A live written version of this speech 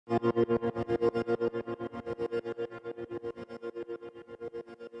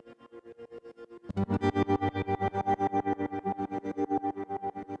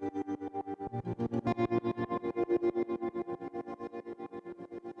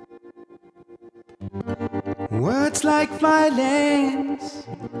Words like violence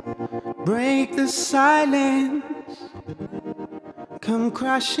break the silence, come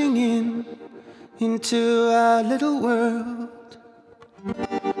crashing into our little world.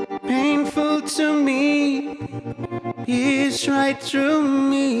 Painful to me, pierce right through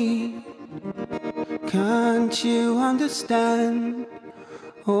me. Can't you understand,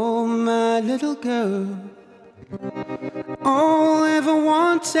 oh my little girl? All I ever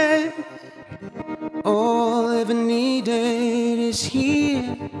wanted, all I ever needed is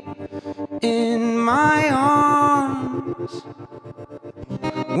here in my arms.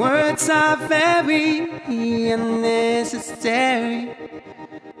 Words are very unnecessary,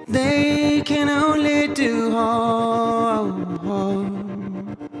 they can only do harm.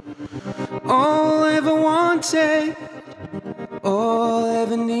 All I ever wanted, all I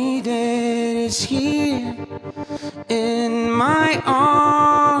ever needed is here in my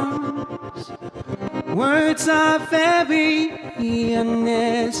arms. Words are very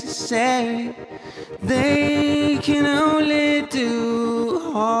unnecessary, they can only do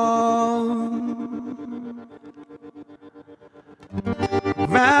harm.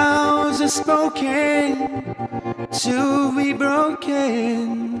 Vows are spoken to be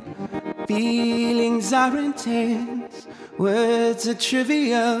broken, feelings are intense, words are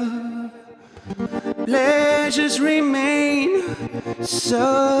trivial. Pleasures remain,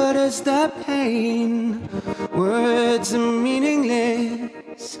 so does the pain. Words are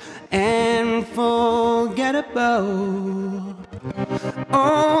meaningless and forgettable.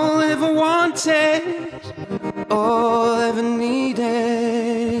 All I ever wanted, all I ever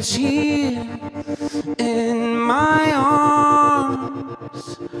needed is here in my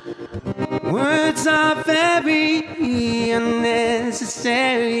arms. Words are very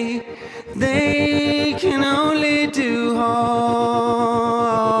unnecessary, they can only do harm.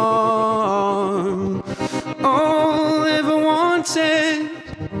 All I ever wanted,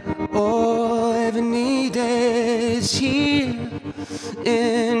 all I ever needed is here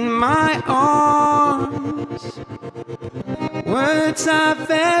in my arms. Words are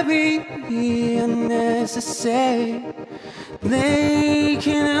very unnecessary, they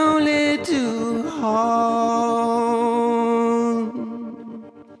can only do harm.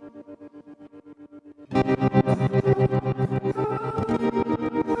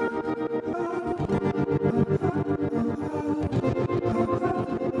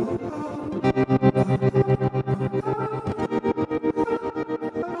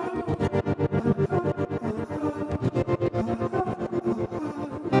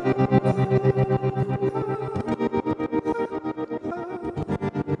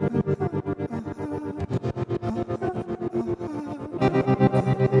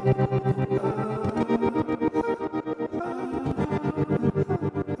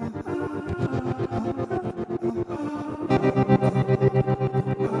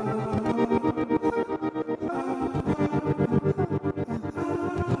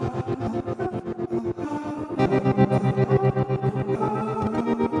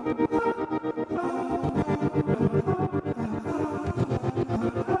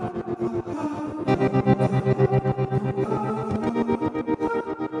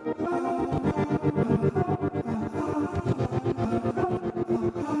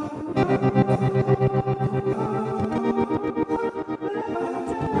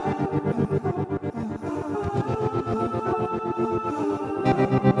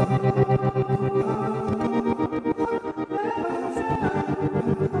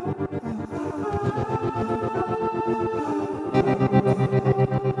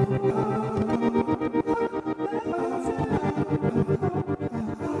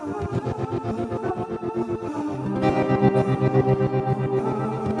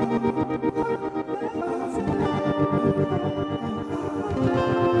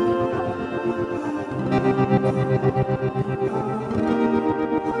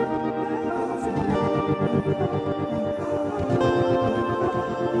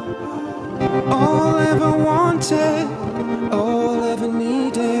 All I ever wanted, all I ever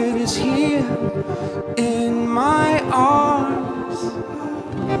needed is here in my arms.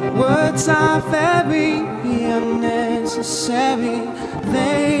 Words are very unnecessary,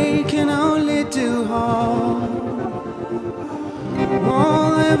 they can only do harm.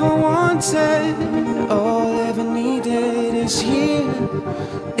 All I ever wanted, all I ever needed is here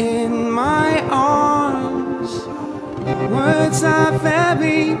in my arms. Words are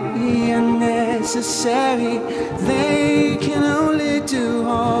very unnecessary, they can only do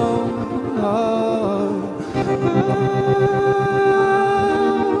harm.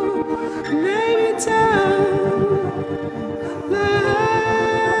 Lay me down, lay